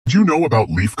Do you know about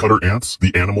leafcutter ants,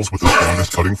 the animals with the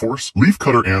strongest cutting force?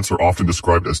 Leafcutter ants are often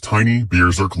described as tiny,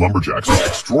 berserk lumberjacks with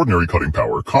extraordinary cutting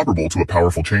power, comparable to a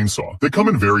powerful chainsaw. They come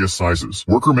in various sizes.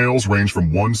 Worker males range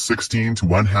from 1/16 to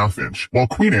 1/2 inch, while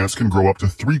queen ants can grow up to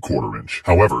 3/4 inch.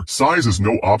 However, size is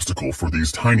no obstacle for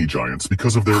these tiny giants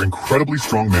because of their incredibly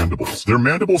strong mandibles. Their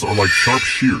mandibles are like sharp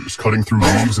shears, cutting through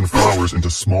leaves and flowers into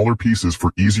smaller pieces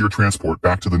for easier transport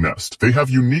back to the nest. They have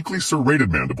uniquely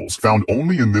serrated mandibles, found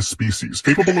only in this species,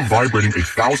 capable of vibrating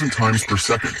 1,000 times per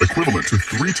second, equivalent to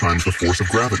 3 times the force of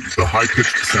gravity. The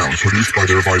high-pitched sound produced by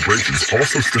their vibrations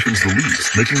also stiffens the leaves,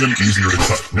 making them easier to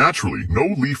cut. Naturally,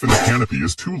 no leaf in the canopy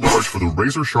is too large for the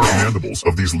razor-sharp mandibles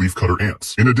of these leafcutter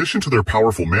ants. In addition to their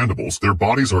powerful mandibles, their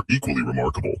bodies are equally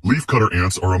remarkable. Leafcutter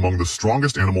ants are among the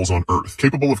strongest animals on Earth,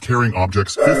 capable of carrying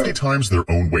objects 50 times their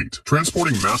own weight.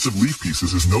 Transporting massive leaf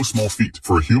pieces is no small feat.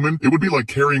 For a human, it would be like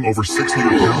carrying over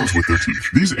 600 pounds with their teeth.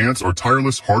 These ants are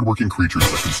tireless, hardworking creatures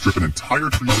that can strip an entire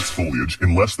tree of its foliage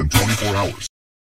in less than 24 hours.